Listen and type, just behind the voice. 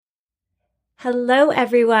Hello,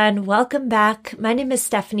 everyone. Welcome back. My name is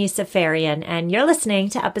Stephanie Safarian, and you're listening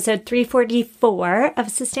to episode 344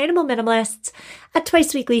 of Sustainable Minimalists, a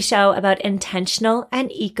twice-weekly show about intentional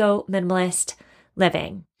and eco-minimalist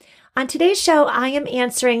living. On today's show, I am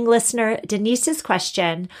answering listener Denise's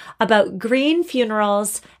question about green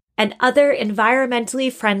funerals and other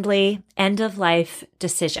environmentally friendly end-of-life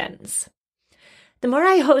decisions. The more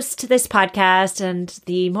I host this podcast and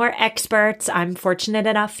the more experts I'm fortunate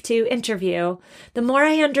enough to interview, the more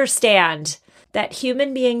I understand that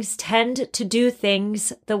human beings tend to do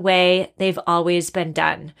things the way they've always been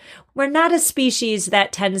done. We're not a species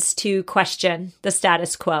that tends to question the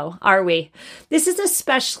status quo, are we? This is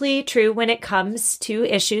especially true when it comes to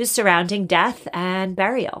issues surrounding death and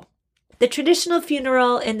burial. The traditional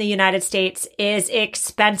funeral in the United States is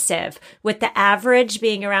expensive, with the average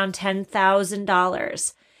being around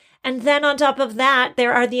 $10,000. And then on top of that,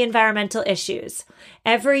 there are the environmental issues.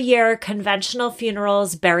 Every year, conventional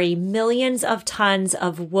funerals bury millions of tons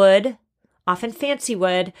of wood, often fancy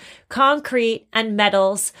wood, concrete, and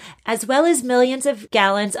metals, as well as millions of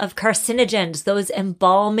gallons of carcinogens, those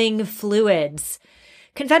embalming fluids.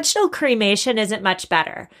 Conventional cremation isn't much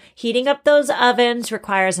better. Heating up those ovens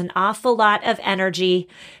requires an awful lot of energy.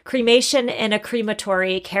 Cremation in a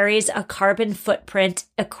crematory carries a carbon footprint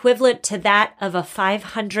equivalent to that of a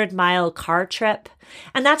 500-mile car trip.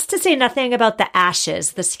 And that's to say nothing about the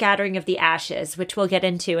ashes, the scattering of the ashes, which we'll get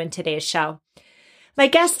into in today's show. My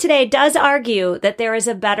guest today does argue that there is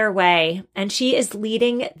a better way, and she is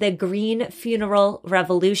leading the green funeral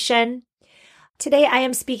revolution. Today, I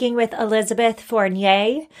am speaking with Elizabeth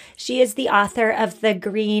Fournier. She is the author of the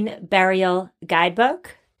Green Burial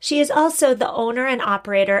Guidebook. She is also the owner and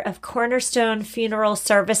operator of Cornerstone Funeral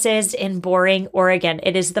Services in Boring, Oregon.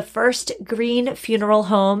 It is the first green funeral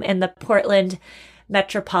home in the Portland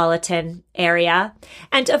metropolitan area.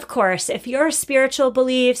 And of course, if your spiritual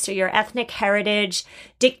beliefs or your ethnic heritage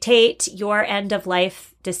dictate your end-of-life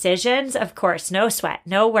decisions, of course, no sweat,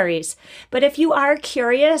 no worries. But if you are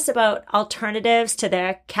curious about alternatives to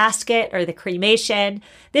the casket or the cremation,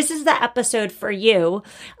 this is the episode for you.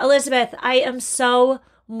 Elizabeth, I am so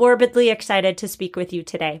morbidly excited to speak with you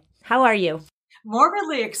today. How are you?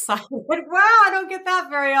 Morbidly excited. Wow, I don't get that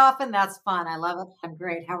very often. That's fun. I love it. I'm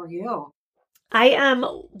great. How are you? I am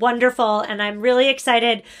wonderful, and I'm really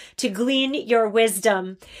excited to glean your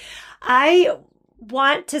wisdom. I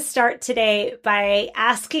want to start today by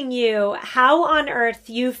asking you how on earth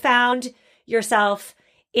you found yourself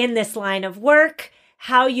in this line of work,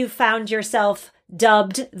 how you found yourself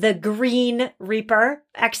dubbed the Green Reaper.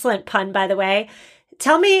 Excellent pun, by the way.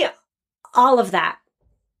 Tell me all of that.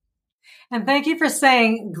 And thank you for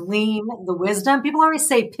saying glean the wisdom. People always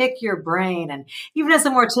say pick your brain. And even as a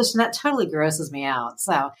mortician, that totally grosses me out.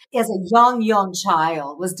 So as a young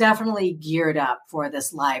child, was definitely geared up for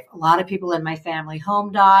this life. A lot of people in my family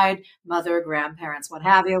home died, mother, grandparents, what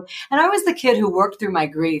have you. And I was the kid who worked through my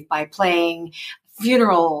grief by playing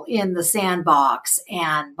funeral in the sandbox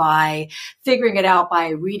and by figuring it out by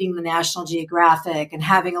reading the National Geographic and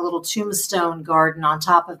having a little tombstone garden on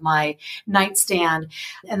top of my nightstand.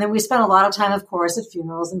 And then we spent a lot of time, of course, at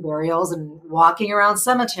funerals and burials and walking around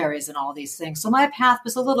cemeteries and all these things. So my path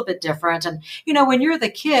was a little bit different. And, you know, when you're the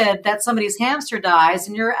kid that somebody's hamster dies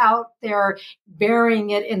and you're out there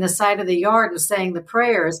burying it in the side of the yard and saying the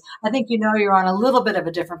prayers, I think you know you're on a little bit of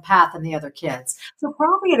a different path than the other kids. So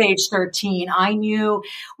probably at age 13, I knew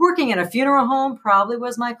working in a funeral home probably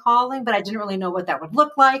was my calling, but I didn't really know what that would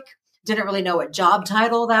look like. Didn't really know what job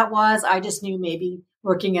title that was. I just knew maybe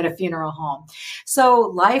working at a funeral home. So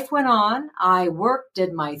life went on. I worked,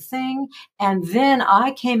 did my thing. And then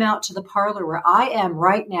I came out to the parlor where I am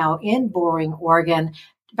right now in Boring, Oregon,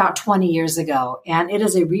 about 20 years ago. And it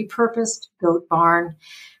is a repurposed goat barn.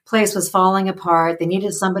 Place was falling apart. They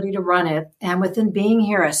needed somebody to run it. And within being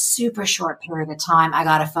here a super short period of time, I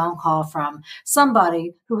got a phone call from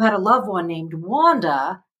somebody who had a loved one named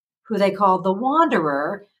Wanda, who they called the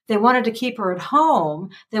Wanderer. They wanted to keep her at home.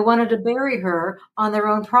 They wanted to bury her on their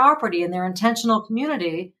own property in their intentional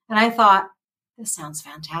community. And I thought, this sounds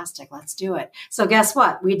fantastic. Let's do it. So guess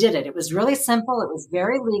what? We did it. It was really simple. It was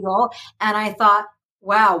very legal. And I thought,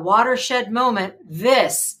 wow, watershed moment.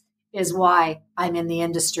 This is why I'm in the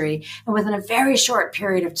industry. And within a very short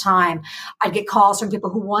period of time, I'd get calls from people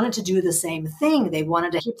who wanted to do the same thing. They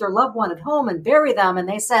wanted to keep their loved one at home and bury them. And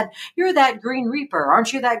they said, you're that Green Reaper.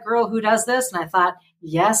 Aren't you that girl who does this? And I thought,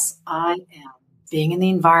 yes, I am. Being in the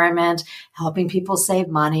environment, helping people save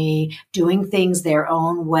money, doing things their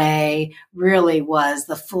own way really was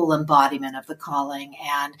the full embodiment of the calling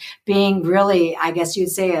and being really, I guess you'd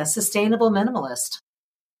say, a sustainable minimalist.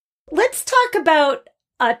 Let's talk about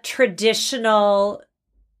a traditional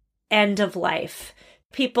end of life?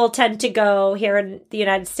 People tend to go here in the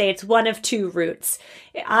United States one of two routes.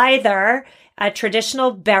 Either a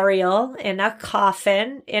traditional burial in a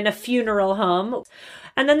coffin in a funeral home.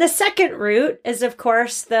 And then the second route is, of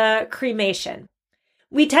course, the cremation.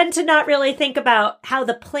 We tend to not really think about how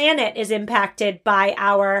the planet is impacted by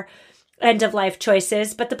our end of life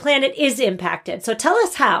choices, but the planet is impacted. So tell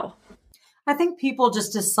us how. I think people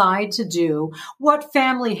just decide to do what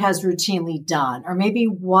family has routinely done, or maybe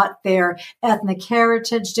what their ethnic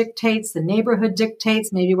heritage dictates, the neighborhood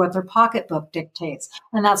dictates, maybe what their pocketbook dictates.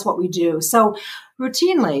 And that's what we do. So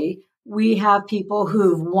routinely, we have people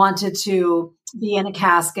who've wanted to be in a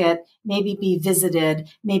casket, maybe be visited,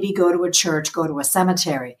 maybe go to a church, go to a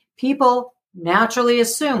cemetery. People naturally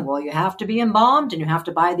assume, well, you have to be embalmed and you have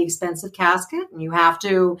to buy the expensive casket and you have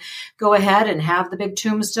to go ahead and have the big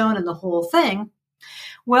tombstone and the whole thing.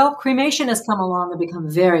 Well, cremation has come along and become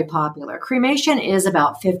very popular. Cremation is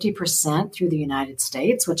about 50% through the United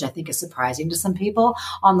States, which I think is surprising to some people.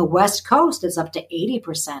 On the West Coast, it's up to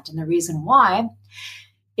 80%. And the reason why,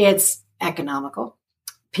 it's economical.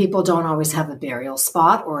 People don't always have a burial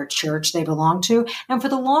spot or a church they belong to. And for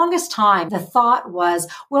the longest time, the thought was,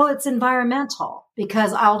 well, it's environmental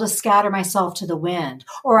because I'll just scatter myself to the wind,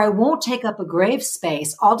 or I won't take up a grave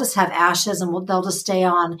space. I'll just have ashes and they'll just stay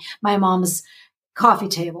on my mom's coffee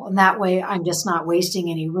table. And that way I'm just not wasting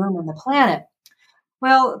any room on the planet.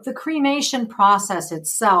 Well, the cremation process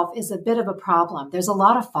itself is a bit of a problem. There's a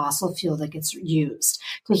lot of fossil fuel that gets used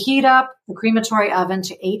to heat up the crematory oven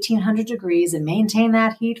to 1800 degrees and maintain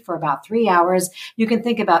that heat for about 3 hours. You can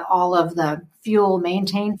think about all of the fuel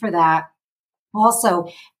maintained for that. Also,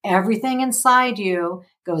 everything inside you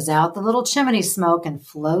goes out the little chimney smoke and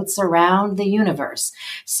floats around the universe.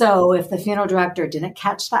 So if the funeral director didn't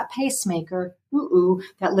catch that pacemaker,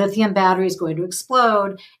 that lithium battery is going to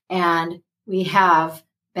explode, and we have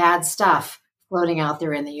bad stuff floating out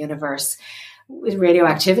there in the universe.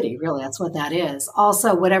 Radioactivity, really, that's what that is.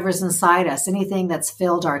 Also, whatever's inside us, anything that's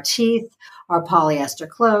filled our teeth, our polyester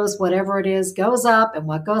clothes, whatever it is, goes up. And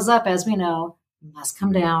what goes up, as we know, must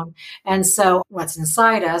come down. And so what's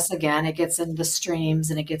inside us, again, it gets in the streams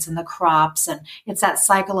and it gets in the crops. And it's that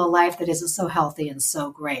cycle of life that isn't so healthy and so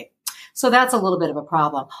great. So that's a little bit of a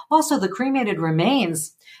problem. Also, the cremated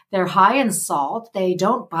remains, they're high in salt. They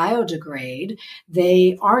don't biodegrade.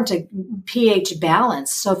 They aren't a pH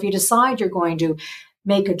balance. So if you decide you're going to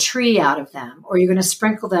make a tree out of them, or you're going to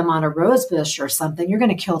sprinkle them on a rose bush or something, you're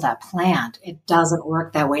going to kill that plant. It doesn't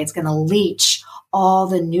work that way. It's going to leach all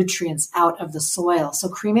the nutrients out of the soil. So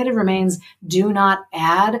cremated remains do not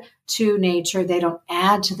add to nature. They don't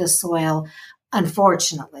add to the soil,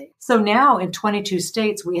 unfortunately. So now in 22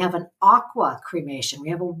 states, we have an aqua cremation. We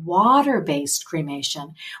have a water-based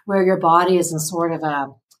cremation where your body is in sort of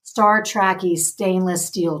a Star Trek-y stainless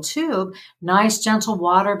steel tube. Nice, gentle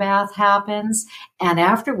water bath happens. And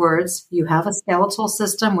afterwards, you have a skeletal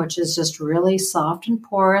system, which is just really soft and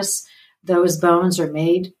porous. Those bones are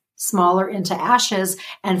made smaller into ashes,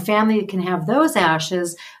 and family can have those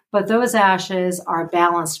ashes, but those ashes are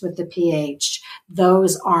balanced with the pH.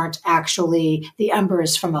 Those aren't actually the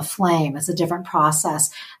embers from a flame. It's a different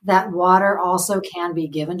process. That water also can be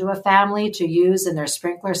given to a family to use in their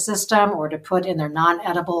sprinkler system or to put in their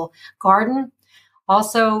non-edible garden.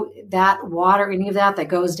 Also, that water, any of that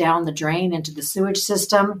goes down the drain into the sewage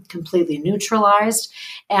system, completely neutralized.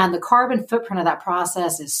 And the carbon footprint of that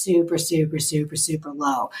process is super, super, super, super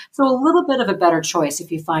low. So a little bit of a better choice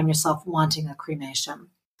if you find yourself wanting a cremation.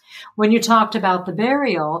 When you talked about the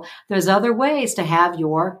burial, there's other ways to have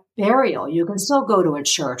your burial. You can still go to a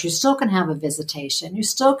church. You still can have a visitation. You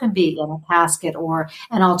still can be in a casket or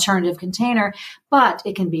an alternative container, but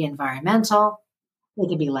it can be environmental. It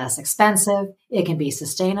can be less expensive. It can be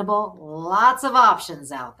sustainable. Lots of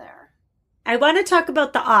options out there. I want to talk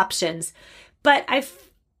about the options, but I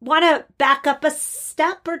want to back up a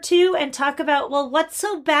step or two and talk about, well, what's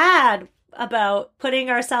so bad about putting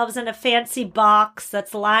ourselves in a fancy box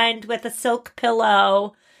that's lined with a silk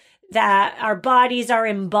pillow, that our bodies are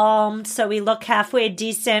embalmed so we look halfway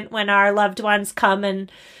decent when our loved ones come and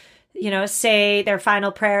say their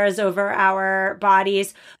final prayers over our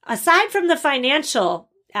bodies. Aside from the financial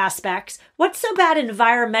aspects, what's so bad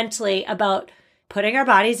environmentally about putting our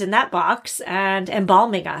bodies in that box and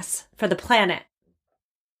embalming us for the planet?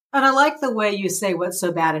 And I like the way you say what's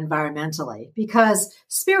so bad environmentally, because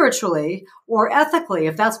spiritually or ethically,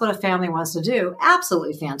 if that's what a family wants to do,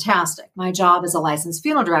 absolutely fantastic. My job as a licensed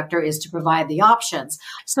funeral director is to provide the options.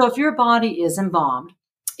 So if your body is embalmed,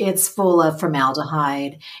 It's full of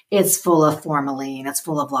formaldehyde. It's full of formalin. It's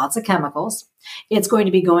full of lots of chemicals. It's going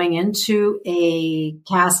to be going into a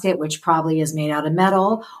casket, which probably is made out of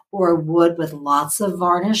metal or wood with lots of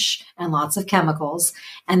varnish and lots of chemicals.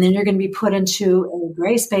 And then you're going to be put into a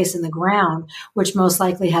gray space in the ground, which most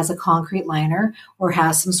likely has a concrete liner or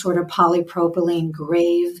has some sort of polypropylene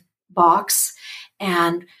grave box.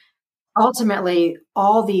 And ultimately,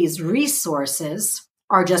 all these resources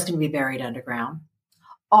are just going to be buried underground.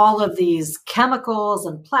 All of these chemicals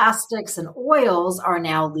and plastics and oils are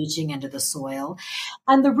now leaching into the soil.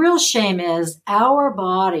 And the real shame is our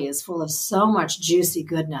body is full of so much juicy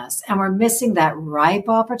goodness, and we're missing that ripe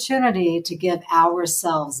opportunity to give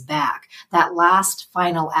ourselves back, that last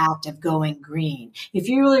final act of going green. If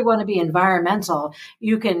you really want to be environmental,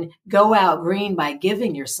 you can go out green by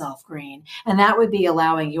giving yourself green. And that would be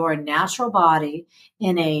allowing your natural body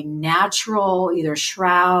in a natural either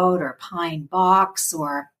shroud or pine box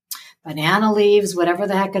or banana leaves, whatever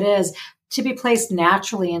the heck it is, to be placed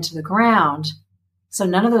naturally into the ground. So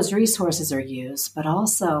none of those resources are used, but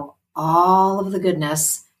also all of the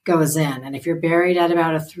goodness goes in. And if you're buried at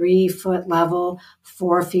about a 3-foot level,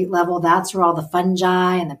 4 feet level, that's where all the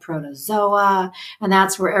fungi and the protozoa, and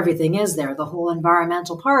that's where everything is there. The whole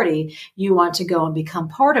environmental party, you want to go and become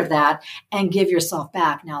part of that and give yourself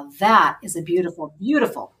back. Now that is a beautiful,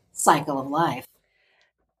 beautiful cycle of life.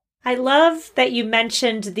 I love that you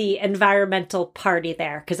mentioned the environmental party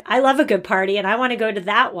there, because I love a good party and I want to go to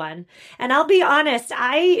that one. And I'll be honest,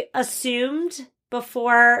 I assumed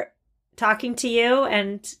before talking to you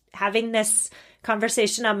and having this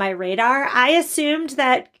conversation on my radar, I assumed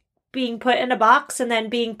that being put in a box and then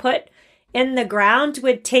being put in the ground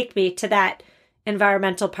would take me to that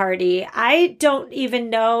environmental party. I don't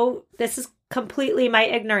even know, this is completely my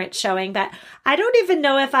ignorance showing, but I don't even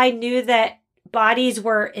know if I knew that bodies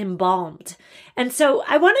were embalmed. And so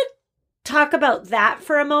I want to talk about that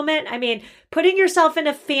for a moment. I mean, putting yourself in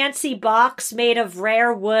a fancy box made of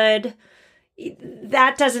rare wood,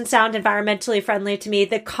 that doesn't sound environmentally friendly to me.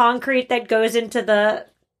 The concrete that goes into the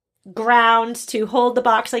ground to hold the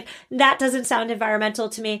box, like that doesn't sound environmental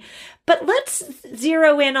to me. But let's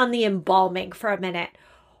zero in on the embalming for a minute.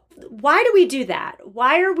 Why do we do that?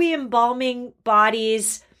 Why are we embalming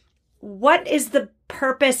bodies? What is the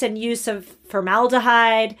purpose and use of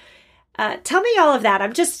formaldehyde? Tell me all of that.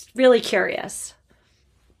 I'm just really curious.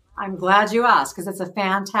 I'm glad you asked, because it's a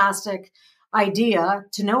fantastic idea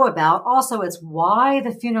to know about. Also, it's why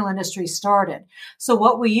the funeral industry started. So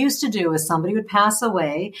what we used to do is somebody would pass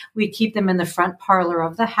away. We'd keep them in the front parlor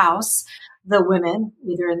of the house. The women,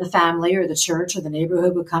 either in the family or the church or the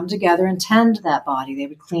neighborhood, would come together and tend that body. They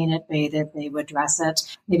would clean it, bathe it, they would dress it,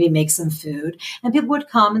 maybe make some food. And people would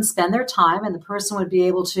come and spend their time, and the person would be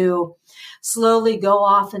able to slowly go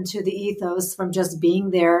off into the ethos from just being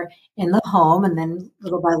there in the home. And then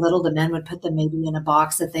little by little, the men would put them maybe in a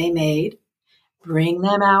box that they made, bring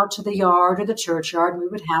them out to the yard or the churchyard, and we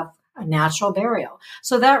would have a natural burial.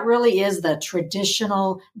 So that really is the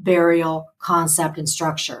traditional burial concept and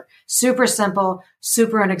structure. Super simple,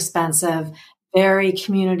 super inexpensive, very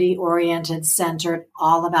community oriented, centered,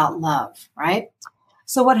 all about love, right?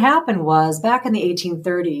 So what happened was back in the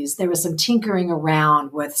 1830s, there was some tinkering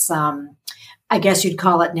around with some, I guess you'd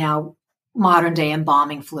call it now, modern day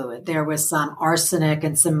embalming fluid. There was some arsenic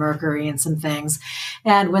and some mercury and some things.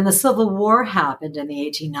 And when the Civil War happened in the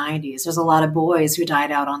 1890s, there's a lot of boys who died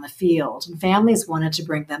out on the field, and families wanted to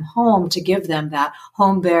bring them home to give them that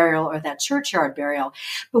home burial or that churchyard burial.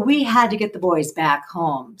 But we had to get the boys back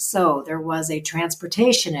home. So there was a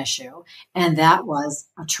transportation issue, and that was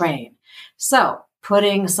a train. So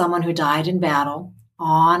putting someone who died in battle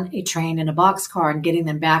on a train in a boxcar and getting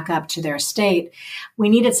them back up to their state, we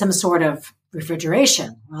needed some sort of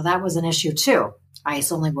refrigeration. Well, that was an issue too.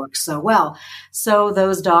 Ice only works so well. So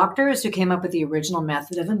those doctors who came up with the original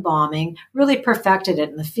method of embalming really perfected it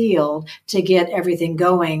in the field to get everything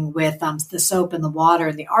going with the soap and the water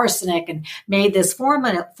and the arsenic, and made this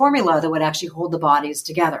formula that would actually hold the bodies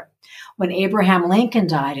together. When Abraham Lincoln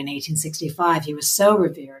died in 1865, he was so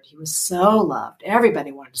revered. He was so loved.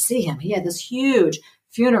 Everybody wanted to see him. He had this huge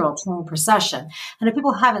funeral train procession. And if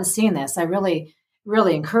people haven't seen this, I really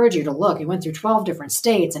encourage you to look. He went through 12 different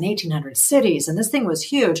states and 1,800 cities, and this thing was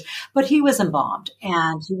huge. But he was embalmed,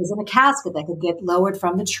 and he was in a casket that could get lowered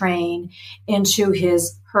from the train into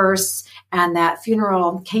his hearse, and that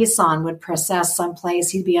funeral caisson would process someplace.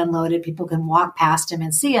 He'd be unloaded. People can walk past him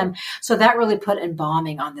and see him. So that really put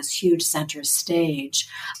embalming on this huge center stage.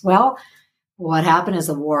 Well, what happened is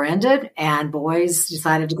the war ended, and boys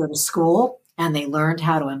decided to go to school, and they learned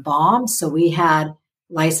how to embalm. So we had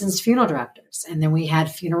licensed funeral directors. undertakers. And then we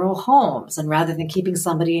had funeral homes. And rather than keeping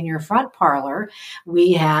somebody in your front parlor,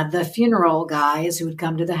 we had the funeral guys who would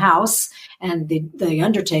come to the house, and the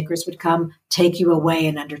undertakers would come take you away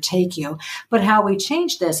and undertake you. But how we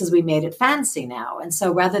changed this is we made it fancy now. And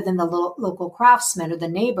so rather than the local craftsman or the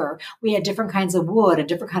neighbor, we had different kinds of wood and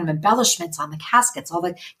different kind of embellishments on the caskets. All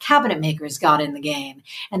the cabinet makers got in the game.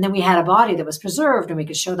 And then we had a body that was preserved, and we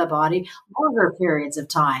could show the body longer periods of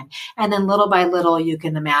time. And then little by little, you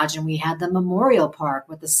can imagine we had the memorial park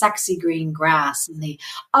with the sexy green grass and the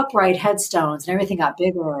upright headstones, and everything got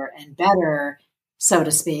bigger and better, so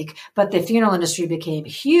to speak. But the funeral industry became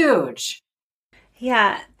huge.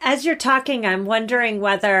 Yeah. As you're talking, I'm wondering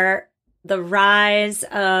whether the rise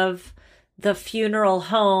of the funeral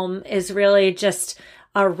home is really just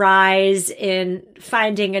a rise in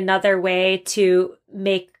finding another way to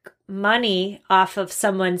make money off of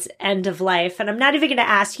someone's end of life. And I'm not even going to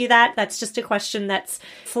ask you that. That's just a question that's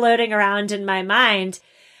floating around in my mind.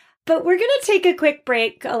 But we're going to take a quick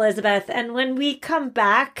break, Elizabeth. And when we come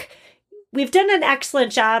back, we've done an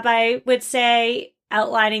excellent job, I would say,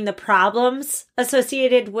 outlining the problems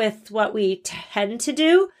associated with what we tend to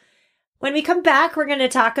do. When we come back, we're going to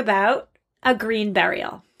talk about a green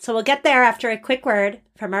burial. So we'll get there after a quick word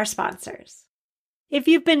from our sponsors. If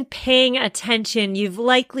you've been paying attention, you've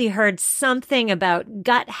likely heard something about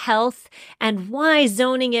gut health and why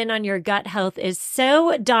zoning in on your gut health is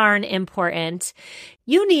so darn important.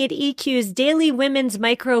 You need EQ's Daily Women's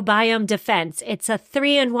Microbiome Defense. It's a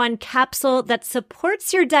 3-in-1 capsule that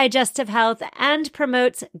supports your digestive health and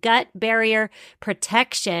promotes gut barrier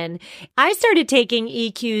protection. I started taking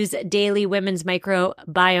EQ's Daily Women's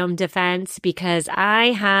Microbiome Defense because I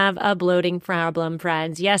have a bloating problem,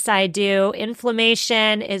 friends. Yes, I do.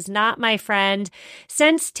 Inflammation is not my friend.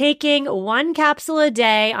 Since taking 1 capsule a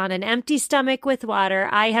day on an empty stomach with water,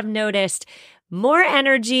 I have noticed more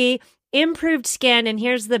energy, improved skin, and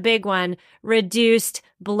here's the big one, reduced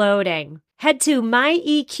bloating. Head to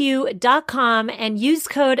myeq.com and use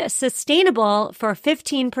code SUSTAINABLE for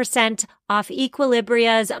 15% off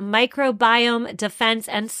Equilibria's microbiome defense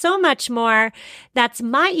and so much more. That's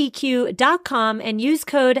myeq.com and use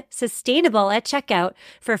code SUSTAINABLE at checkout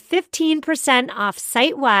for 15% off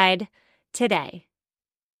site-wide today.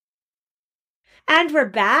 And we're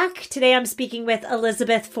back. Today I'm speaking with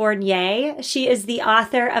Elizabeth Fournier. She is the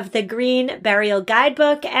author of the Green Burial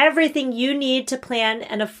Guidebook, everything you need to plan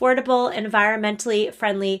an affordable, environmentally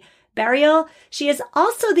friendly burial. She is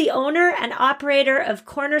also the owner and operator of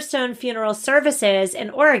Cornerstone Funeral Services in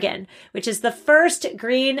Oregon, which is the first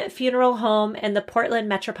green funeral home in the Portland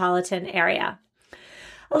metropolitan area.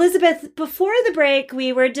 Elizabeth, before the break,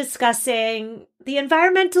 we were discussing the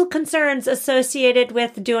environmental concerns associated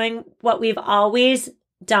with doing what we've always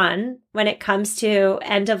done when it comes to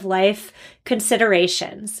end-of-life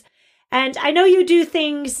considerations. And I know you do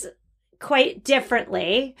things quite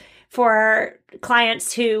differently for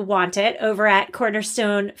clients who want it over at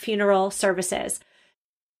Cornerstone Funeral Services.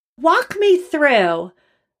 Walk me through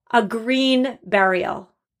a green burial.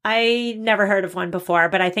 I never heard of one before,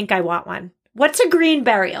 but I think I want one. What's a green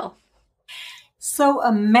burial? So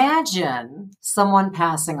imagine someone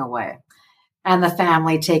passing away and the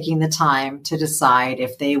family taking the time to decide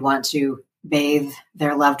if they want to bathe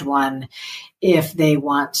their loved one, if they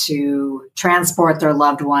want to transport their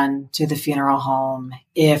loved one to the funeral home,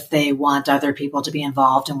 if they want other people to be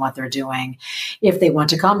involved in what they're doing, if they want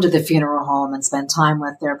to come to the funeral home and spend time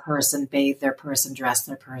with their person, bathe their person, dress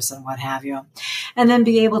their person, what have you, and then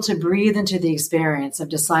be able to breathe into the experience of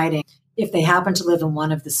deciding if they happen to live in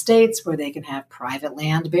one of the states where they can have private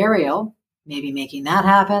land burial, maybe making that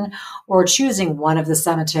happen, or choosing one of the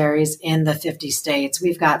cemeteries in the 50 states.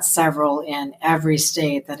 We've got several in every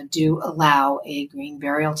state that do allow a green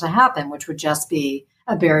burial to happen, which would just be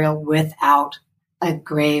a burial without a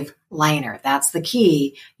grave liner. That's the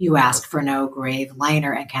key. You ask for no grave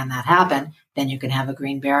liner, and can that happen? Then you can have a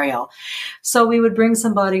green burial. So we would bring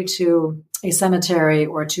somebody to a cemetery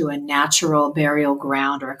or to a natural burial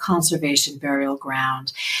ground or a conservation burial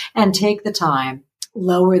ground and take the time,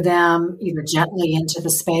 lower them either gently into the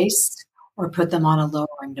space or put them on a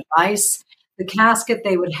lowering device. The casket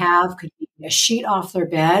they would have could be a sheet off their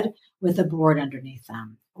bed with a board underneath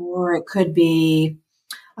them, or it could be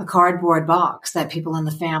a cardboard box that people in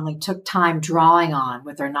the family took time drawing on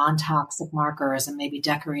with their non-toxic markers and maybe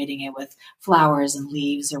decorating it with flowers and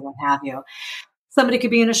leaves or what have you. Somebody could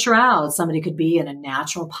be in a shroud. Somebody could be in a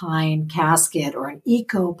natural pine casket or an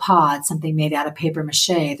eco pod, something made out of paper mache.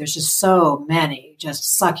 There's just so many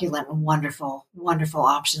just succulent and wonderful, wonderful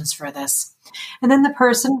options for this. And then the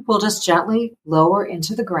person will just gently lower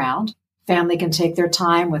into the ground Family can take their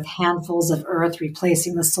time with handfuls of earth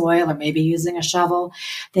replacing the soil or maybe using a shovel.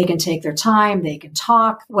 They can take their time. They can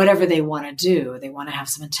talk, whatever they want to do. They want to have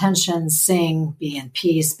some intention, sing, be in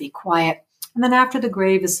peace, be quiet. And then after the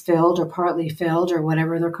grave is filled or partly filled or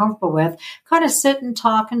whatever they're comfortable with, kind of sit and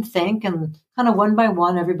talk and think, and kind of one by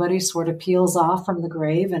one, everybody sort of peels off from the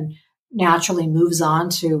grave and naturally moves on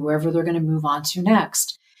to wherever they're going to move on to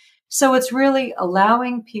next. So it's really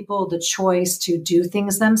allowing people the choice to do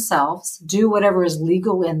things themselves, do whatever is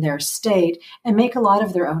legal in their state, and make a lot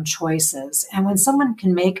of their own choices. And when someone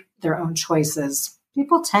can make their own choices,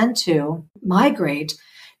 people tend to migrate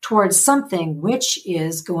towards something which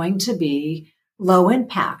is going to be low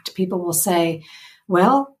impact. People will say,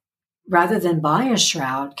 well, rather than buy a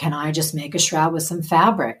shroud, can I just make a shroud with some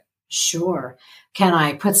fabric? Sure. Can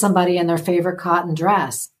I put somebody in their favorite cotton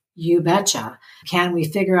dress? You betcha. Can we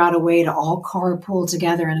figure out a way to all carpool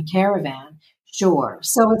together in a caravan? Sure.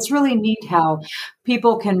 So it's really neat how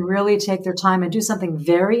people can really take their time and do something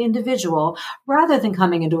very individual rather than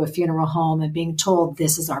coming into a funeral home and being told,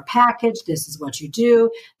 this is our package, this is what you do,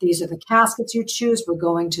 these are the caskets you choose, we're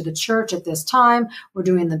going to the church at this time, we're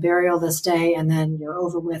doing the burial this day, and then you're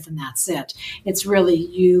over with and that's it. It's really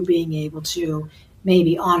you being able to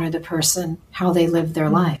maybe honor the person, how they live their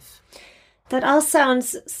life. That all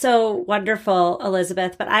sounds so wonderful,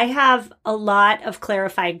 Elizabeth, but I have a lot of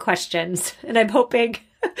clarifying questions, and I'm hoping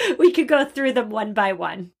we could go through them one by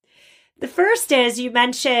one. The first is, you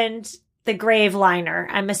mentioned the grave liner.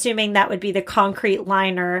 I'm assuming that would be the concrete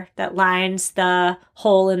liner that lines the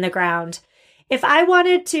hole in the ground. If I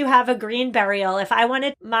wanted to have a green burial, if I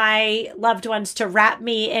wanted my loved ones to wrap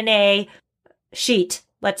me in a sheet,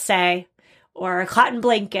 let's say, or a cotton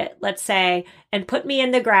blanket, let's say, and put me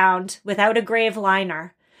in the ground without a grave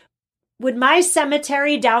liner, would my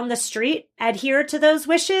cemetery down the street adhere to those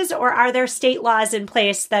wishes, or are there state laws in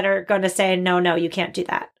place that are going to say, no, you can't do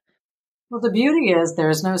that? Well, the beauty is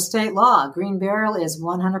there's no state law. Green burial is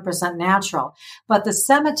 100% natural, but the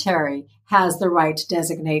cemetery has the right to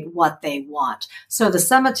designate what they want. So the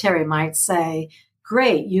cemetery might say,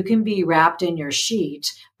 great, you can be wrapped in your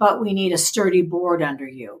sheet, but we need a sturdy board under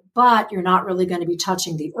you. But you're not really going to be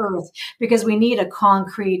touching the earth because we need a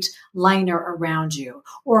concrete liner around you,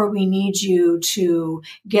 or we need you to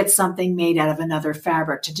get something made out of another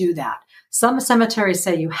fabric to do that. Some cemeteries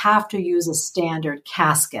say you have to use a standard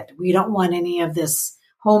casket. We don't want any of this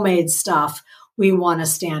homemade stuff. We want a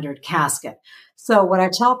standard casket. So what I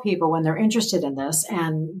tell people when they're interested in this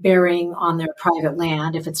and burying on their private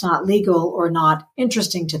land, if it's not legal or not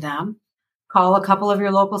interesting to them, call a couple of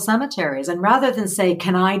your local cemeteries. And rather than say,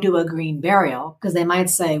 can I do a green burial? Because they might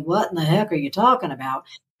say, what in the heck are you talking about?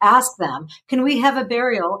 Ask them, can we have a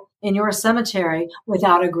burial in your cemetery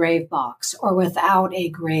without a grave box or without a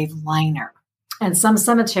grave liner? And some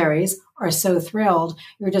cemeteries are so thrilled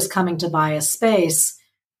you're just coming to buy a space,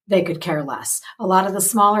 they could care less. A lot of the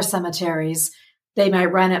smaller cemeteries, they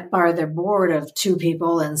might run it by their board of 2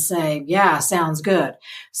 people and say, yeah, sounds good.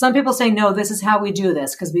 Some people say, no, this is how we do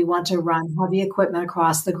this because we want to run heavy equipment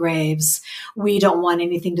across the graves. We don't want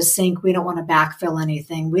anything to sink. We don't want to backfill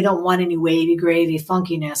anything. We don't want any wavy, gravy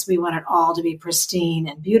funkiness. We want it all to be pristine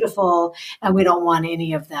and beautiful, and we don't want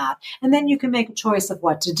any of that. And then you can make a choice of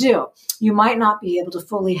what to do. You might not be able to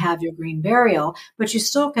fully have your green burial, but you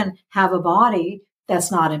still can have a body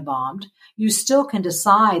that's not embalmed. You still can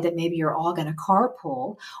decide that maybe you're all going to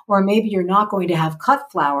carpool, or maybe you're not going to have cut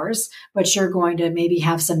flowers, but you're going to maybe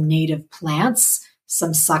have some native plants,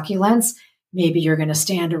 some succulents. Maybe you're going to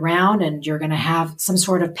stand around and you're going to have some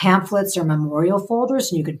sort of pamphlets or memorial folders,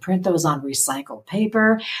 and you can print those on recycled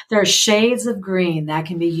paper. There are shades of green that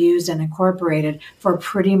can be used and incorporated for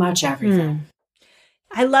pretty much everything.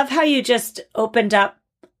 I love how you just opened up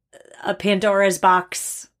a Pandora's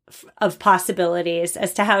box of possibilities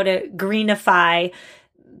as to how to greenify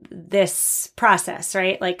this process,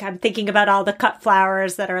 right? Like, I'm thinking about all the cut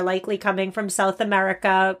flowers that are likely coming from South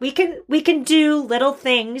America. We can do little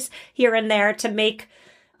things here and there to make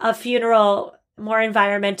a funeral more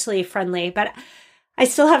environmentally friendly. But I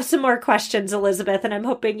still have some more questions, Elizabeth, and I'm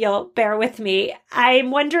hoping you'll bear with me.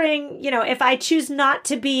 I'm wondering, if I choose not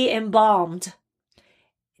to be embalmed,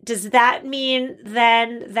 does that mean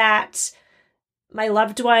then that my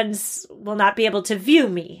loved ones will not be able to view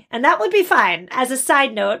me? And that would be fine. As a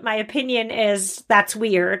side note, my opinion is that's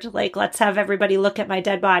weird. Like, let's have everybody look at my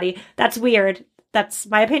dead body. That's weird. That's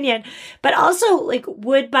my opinion. But also, like,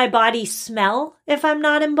 would my body smell if I'm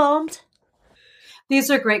not embalmed?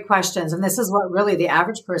 These are great questions. And this is what really the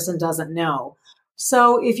average person doesn't know.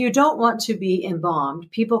 So if you don't want to be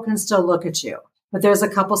embalmed, people can still look at you. But there's a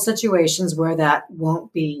couple situations where that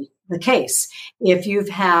won't be the case. If you've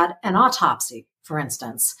had an autopsy, for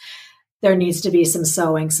instance, there needs to be some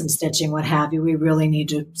sewing, some stitching, what have you. We really need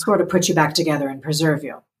to sort of put you back together and preserve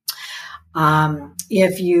you.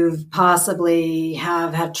 If you've possibly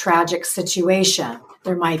have had tragic situation,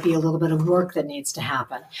 there might be a little bit of work that needs to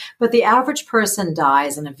happen. But the average person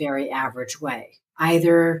dies in a very average way.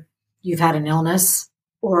 Either you've had an illness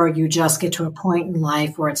or you just get to a point in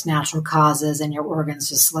life where it's natural causes and your organs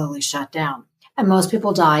just slowly shut down. And most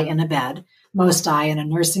people die in a bed. Most die in a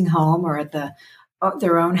nursing home or at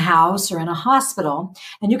their own house or in a hospital.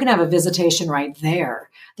 And you can have a visitation right there.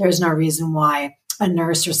 There's no reason why a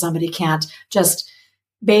nurse or somebody can't just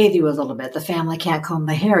bathe you a little bit. The family can't comb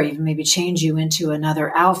the hair, even maybe change you into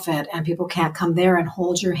another outfit, and people can't come there and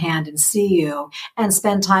hold your hand and see you and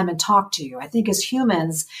spend time and talk to you. I think as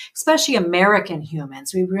humans, especially American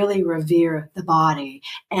humans, we really revere the body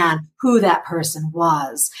and who that person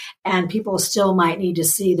was. And people still might need to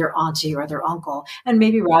see their auntie or their uncle. And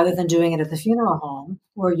maybe rather than doing it at the funeral home,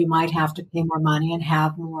 where you might have to pay more money and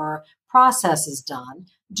have more processes done,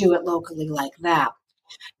 do it locally like that.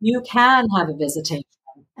 You can have a visitation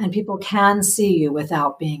and people can see you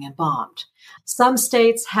without being embalmed. Some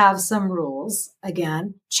states have some rules.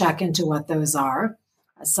 Again, check into what those are.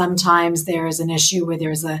 Sometimes there's an issue where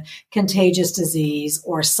there's a contagious disease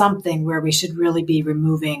or something where we should really be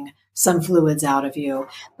removing some fluids out of you.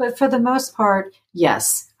 But for the most part,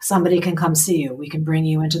 yes, somebody can come see you. We can bring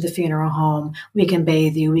you into the funeral home. We can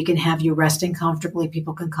bathe you. We can have you resting comfortably.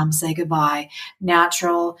 People can come say goodbye.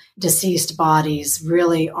 Natural deceased bodies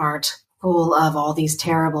really aren't full of all these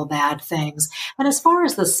terrible bad things. And as far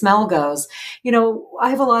as the smell goes, I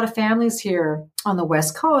have a lot of families here on the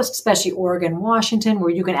West Coast, especially Oregon, Washington,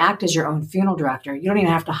 where you can act as your own funeral director. You don't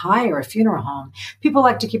even have to hire a funeral home. People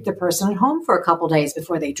like to keep the person at home for a couple days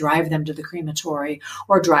before they drive them to the crematory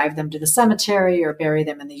or drive them to the cemetery or bury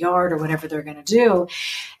them in the yard or whatever they're going to do.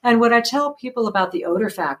 And what I tell people about the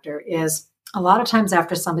odor factor is a lot of times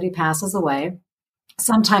after somebody passes away,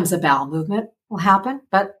 sometimes a bowel movement will happen,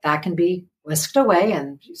 but that can be whisked away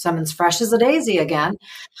and someone's fresh as a daisy again.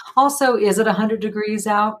 Also, is it 100 degrees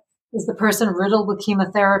out? Is the person riddled with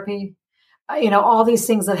chemotherapy? All these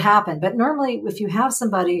things that happen. But normally, if you have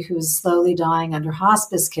somebody who's slowly dying under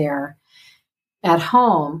hospice care at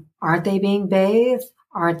home, aren't they being bathed?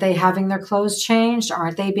 Aren't they having their clothes changed?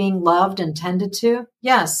 Aren't they being loved and tended to?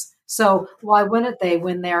 Yes. So why wouldn't they,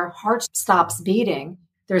 when their heart stops beating,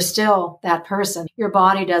 they're still that person? Your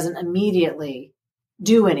body doesn't immediately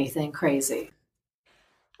do anything crazy.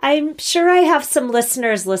 I'm sure I have some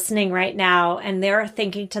listeners listening right now, and they're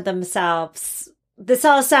thinking to themselves, this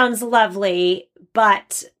all sounds lovely,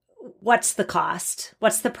 but what's the cost?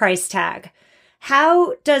 What's the price tag?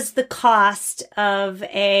 How does the cost of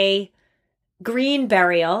a green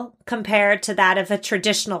burial compare to that of a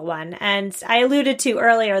traditional one? And I alluded to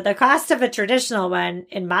earlier, the cost of a traditional one,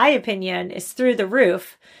 in my opinion, is through the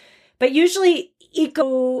roof. But usually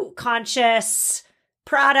eco-conscious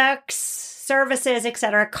products, services,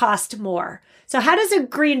 etc., cost more. So how does a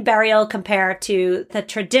green burial compare to the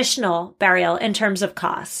traditional burial in terms of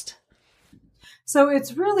cost? So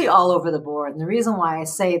it's really all over the board. And the reason why I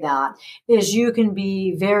say that is you can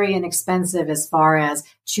be very inexpensive as far as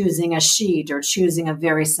choosing a sheet or choosing a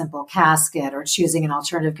very simple casket or choosing an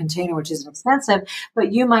alternative container, which isn't expensive.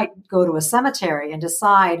 But you might go to a cemetery and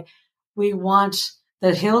decide we want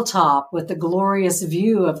the hilltop with the glorious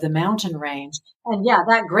view of the mountain range. And yeah,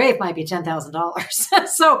 that grave might be $10,000.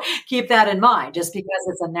 So keep that in mind. Just because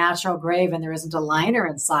it's a natural grave and there isn't a liner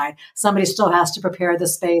inside, somebody still has to prepare the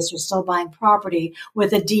space. You're still buying property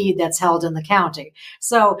with a deed that's held in the county.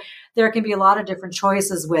 So there can be a lot of different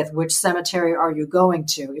choices with which cemetery are you going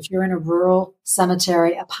to. If you're in a rural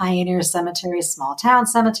cemetery, a pioneer cemetery, small town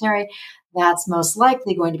cemetery, that's most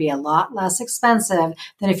likely going to be a lot less expensive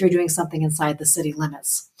than if you're doing something inside the city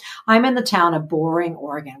limits. I'm in the town of Boring,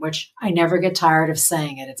 Oregon, which I never get tired of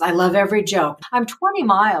saying it. I love every joke. I'm 20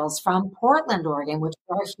 miles from Portland, Oregon, which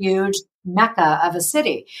is a huge mecca of a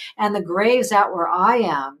city. And the graves out where I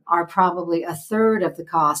am are probably a third of the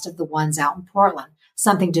cost of the ones out in Portland.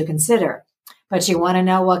 Something to consider. But you want to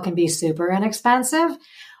know what can be super inexpensive?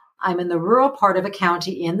 I'm in the rural part of a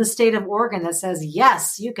county in the state of Oregon that says,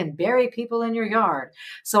 yes, you can bury people in your yard.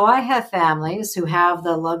 So I have families who have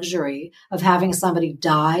the luxury of having somebody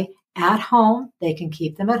die at home. They can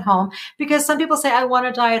keep them at home because some people say, I want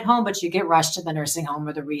to die at home, but you get rushed to the nursing home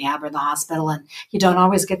or the rehab or the hospital and you don't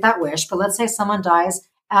always get that wish. But let's say someone dies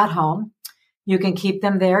at home. You can keep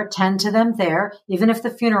them there, tend to them there. Even if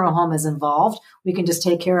the funeral home is involved, we can just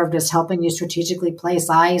take care of just helping you strategically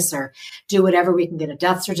place ice or do whatever. We can get a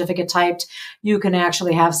death certificate typed. You can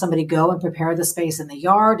actually have somebody go and prepare the space in the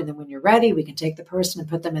yard. And then when you're ready, we can take the person and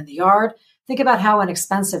put them in the yard. Think about how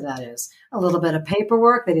inexpensive that is. A little bit of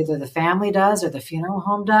paperwork that either the family does or the funeral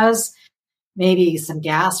home does. Maybe some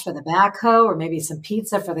gas for the backhoe or maybe some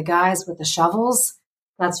pizza for the guys with the shovels.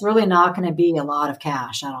 That's really not going to be a lot of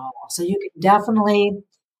cash at all. So you can definitely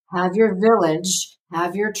have your village,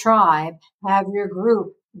 have your tribe, have your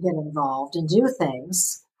group get involved and do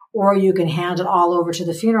things. Or you can hand it all over to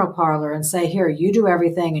the funeral parlor and say, here, you do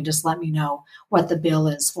everything and just let me know what the bill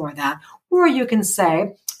is for that. Or you can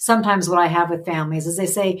say, sometimes what I have with families is they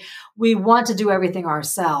say, we want to do everything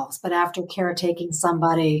ourselves, but after caretaking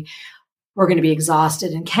somebody, we're going to be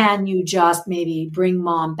exhausted. And can you just maybe bring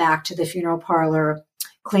mom back to the funeral parlor,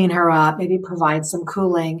 clean her up, maybe provide some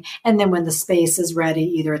cooling. And then when the space is ready,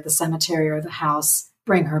 either at the cemetery or the house,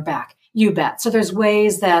 bring her back. You bet. So there's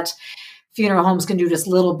ways that funeral homes can do just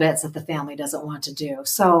little bits that the family doesn't want to do.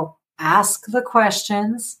 So ask the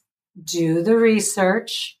questions, do the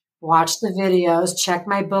research, watch the videos, check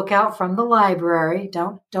my book out from the library.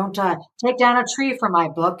 Don't take down a tree for my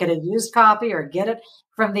book, get a used copy or get it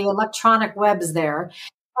from the electronic webs there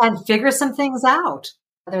and figure some things out.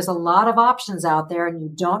 There's a lot of options out there and you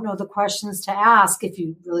don't know the questions to ask if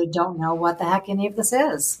you really don't know what the heck any of this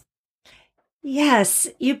is. Yes,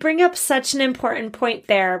 you bring up such an important point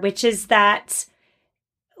there, which is that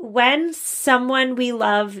when someone we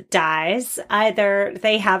love dies, either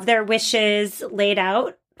they have their wishes laid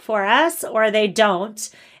out for us or they don't.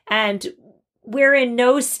 And we're in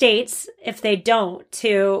no states if they don't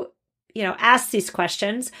to, ask these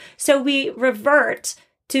questions. So we revert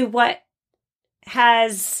to what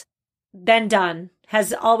has been done,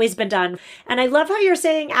 has always been done. And I love how you're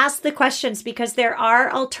saying ask the questions because there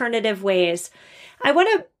are alternative ways. I want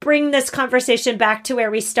to bring this conversation back to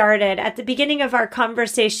where we started. At the beginning of our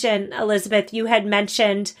conversation, Elizabeth, you had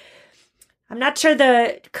mentioned, I'm not sure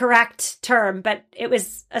the correct term, but it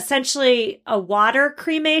was essentially a water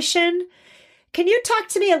cremation. Can you talk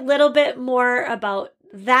to me a little bit more about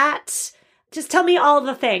that? Just tell me all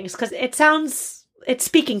the things because it's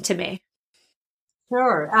speaking to me.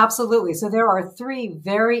 Sure, absolutely. So there are 3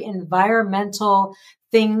 very environmental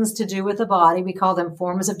things to do with the body. We call them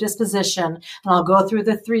forms of disposition. And I'll go through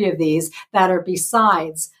the 3 of these that are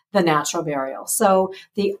besides the natural burial. So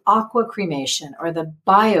the aqua cremation or the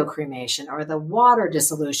biocremation or the water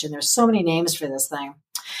dissolution. There's so many names for this thing.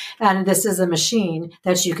 And this is a machine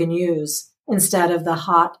that you can use instead of the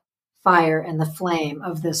hot fire and the flame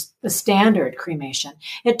of the standard cremation.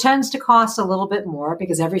 It tends to cost a little bit more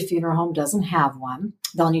because every funeral home doesn't have one.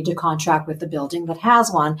 They'll need to contract with the building that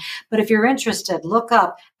has one. But if you're interested, look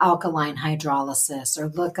up alkaline hydrolysis or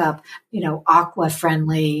look up,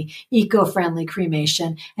 aqua-friendly, eco-friendly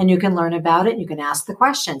cremation, and you can learn about it. You can ask the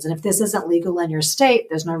questions. And if this isn't legal in your state,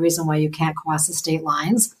 there's no reason why you can't cross the state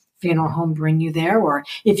lines. Funeral home bring you there, or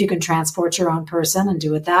if you can transport your own person and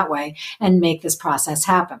do it that way and make this process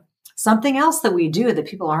happen. Something else that we do that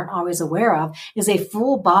people aren't always aware of is a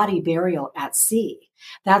full body burial at sea.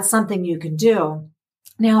 That's something you can do.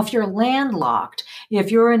 Now, if you're landlocked, if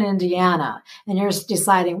you're in Indiana and you're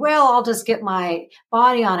deciding, well, I'll just get my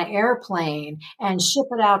body on an airplane and ship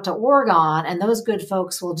it out to Oregon and those good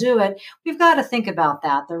folks will do it, we've got to think about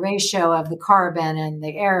that. The ratio of the carbon and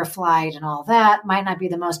the air flight and all that might not be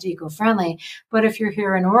the most eco-friendly. But if you're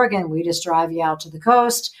here in Oregon, we just drive you out to the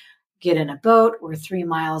coast, get in a boat. We're 3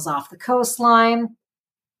 miles off the coastline.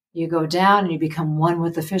 You go down and you become one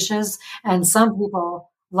with the fishes. And some people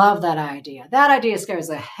love that idea. That idea scares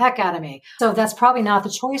the heck out of me. So that's probably not the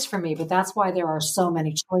choice for me, but that's why there are so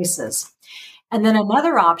many choices. And then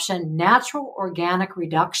another option, natural organic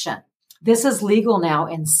reduction. This is legal now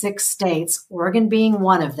in 6 states, Oregon being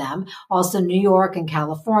one of them, also New York and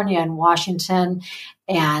California and Washington,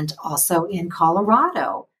 and also in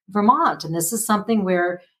Colorado, Vermont. And this is something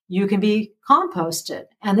where you can be composted.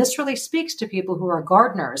 And this really speaks to people who are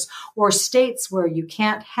gardeners or states where you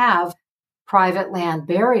can't have private land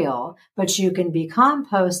burial, but you can be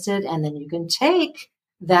composted and then you can take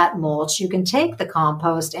that mulch, you can take the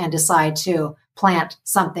compost and decide to plant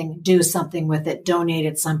something, do something with it, donate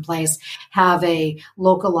it someplace, have a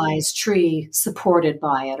localized tree supported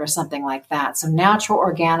by it or something like that. So natural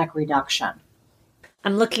organic reduction.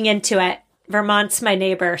 I'm looking into it. Vermont's my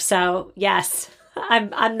neighbor. So yes,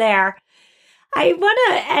 I'm there. I want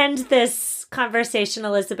to end this conversation,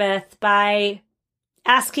 Elizabeth, by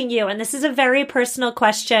asking you, and this is a very personal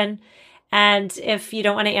question, and if you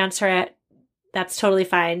don't want to answer it, that's totally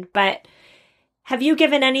fine. But Have you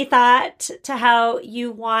given any thought to how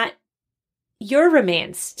you want your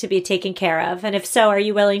remains to be taken care of? And if so, are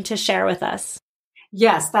you willing to share with us?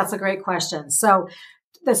 Yes, that's a great question. So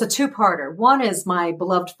there's a two-parter. One is my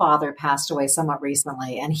beloved father passed away somewhat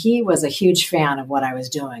recently, and he was a huge fan of what I was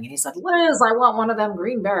doing. And he said, Liz, I want one of them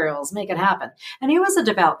green burials. Make it happen. And he was a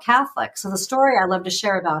devout Catholic. So the story I love to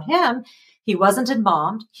share about him, he wasn't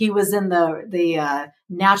embalmed. He was in the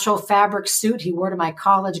natural fabric suit he wore to my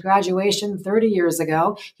college graduation 30 years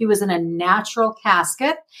ago. He was in a natural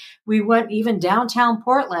casket. We went even downtown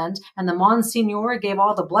Portland, and the Monsignor gave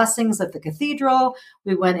all the blessings at the cathedral.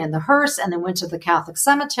 We went in the hearse and then went to the Catholic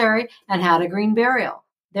cemetery and had a green burial.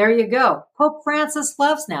 There you go. Pope Francis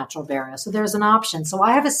loves natural burial, so there's an option. So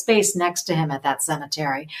I have a space next to him at that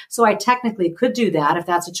cemetery. So I technically could do that if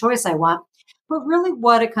that's a choice I want. But really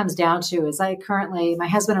what it comes down to is my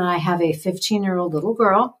husband and I have a 15-year-old little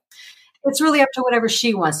girl. It's really up to whatever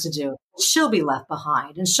she wants to do. She'll be left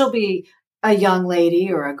behind, and she'll be a young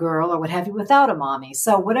lady or a girl or what have you without a mommy.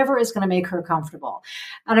 So whatever is going to make her comfortable.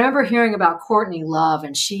 And I remember hearing about Courtney Love,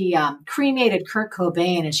 and she cremated Kurt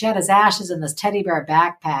Cobain, and she had his ashes in this teddy bear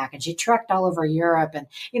backpack, and she trekked all over Europe, and,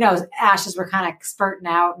 ashes were kind of spurting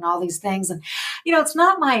out and all these things. And, it's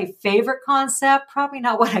not my favorite concept, probably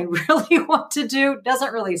not what I really want to do. It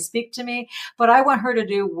doesn't really speak to me, but I want her to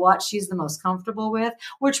do what she's the most comfortable with,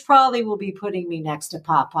 which probably will be putting me next to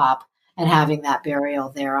Pop and having that burial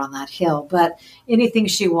there on that hill. But anything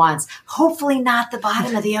she wants, hopefully not the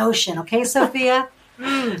bottom of the ocean. Okay, Sophia?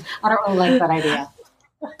 I don't really like that idea.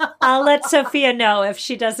 I'll let Sophia know if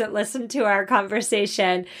she doesn't listen to our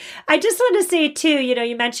conversation. I just want to say too,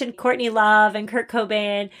 you mentioned Courtney Love and Kurt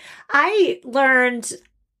Cobain. I learned,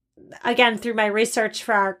 again, through my research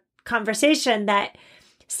for our conversation, that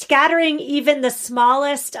scattering even the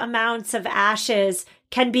smallest amounts of ashes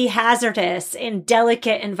can be hazardous in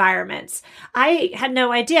delicate environments. I had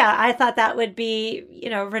no idea. I thought that would be,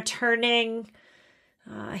 returning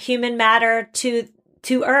human matter to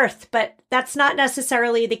Earth, but that's not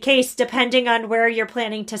necessarily the case depending on where you're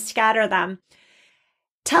planning to scatter them.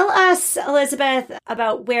 Tell us, Elizabeth,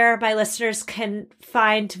 about where my listeners can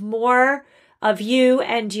find more of you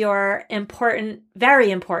and your important,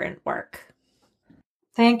 very important work.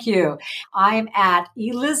 Thank you. I'm at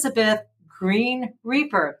Elizabeth Green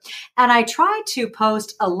Reaper. And I try to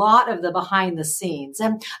post a lot of the behind the scenes.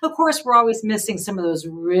 And of course, we're always missing some of those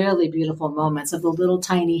really beautiful moments of the little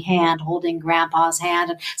tiny hand holding grandpa's hand,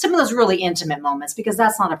 and some of those really intimate moments, because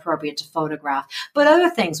that's not appropriate to photograph. But other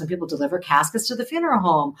things, when people deliver caskets to the funeral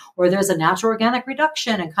home, or there's a natural organic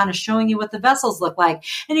reduction and kind of showing you what the vessels look like,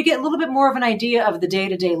 and you get a little bit more of an idea of the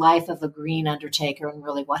day-to-day life of a green undertaker and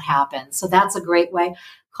really what happens. So that's a great way.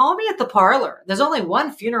 Call me at the parlor. There's only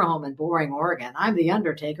one funeral home in Boring, Oregon. I'm the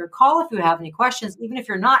undertaker. Call if you have any questions, even if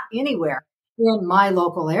you're not anywhere in my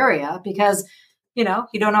local area, because, you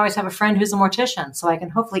don't always have a friend who's a mortician. So I can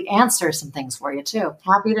hopefully answer some things for you too.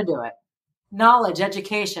 Happy to do it. Knowledge,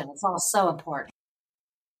 education, it's all so important.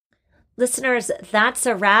 Listeners, that's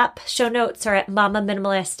a wrap. Show notes are at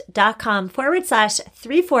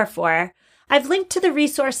mamaminimalist.com/344. I've linked to the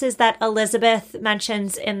resources that Elizabeth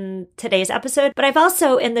mentions in today's episode, but I've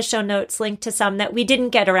also in the show notes linked to some that we didn't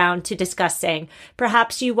get around to discussing.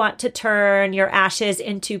 Perhaps you want to turn your ashes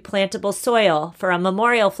into plantable soil for a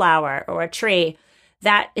memorial flower or a tree.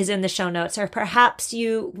 That is in the show notes. Or perhaps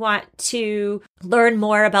you want to learn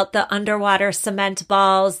more about the underwater cement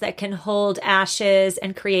balls that can hold ashes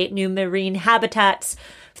and create new marine habitats.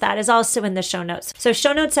 That is also in the show notes. So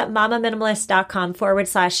show notes at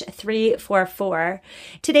mamaminimalist.com/344.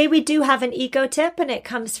 Today we do have an eco tip, and it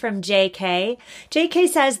comes from JK. JK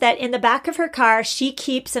says that in the back of her car, she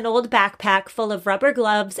keeps an old backpack full of rubber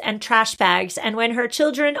gloves and trash bags. And when her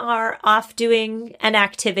children are off doing an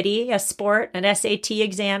activity, a sport, an SAT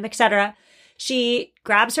exam, etc., she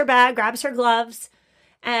grabs her bag, grabs her gloves,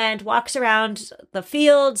 and walks around the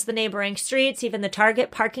fields, the neighboring streets, even the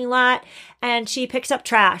Target parking lot, and she picks up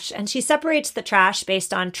trash, and she separates the trash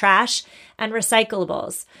based on trash and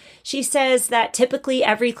recyclables. She says that typically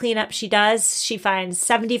every cleanup she does, she finds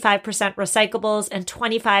 75% recyclables and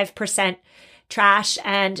 25% trash,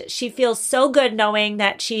 and she feels so good knowing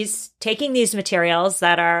that she's taking these materials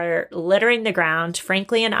that are littering the ground,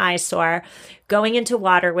 frankly an eyesore, going into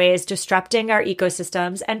waterways, disrupting our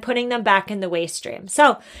ecosystems, and putting them back in the waste stream.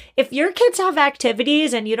 So if your kids have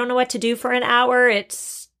activities and you don't know what to do for an hour,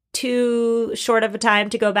 it's too short of a time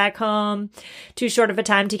to go back home, too short of a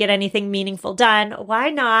time to get anything meaningful done, why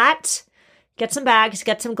not get some bags,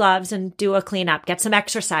 get some gloves, and do a cleanup. Get some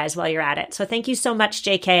exercise while you're at it. So thank you so much,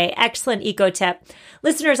 JK. Excellent eco tip.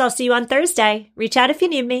 Listeners, I'll see you on Thursday. Reach out if you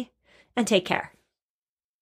need me, and take care.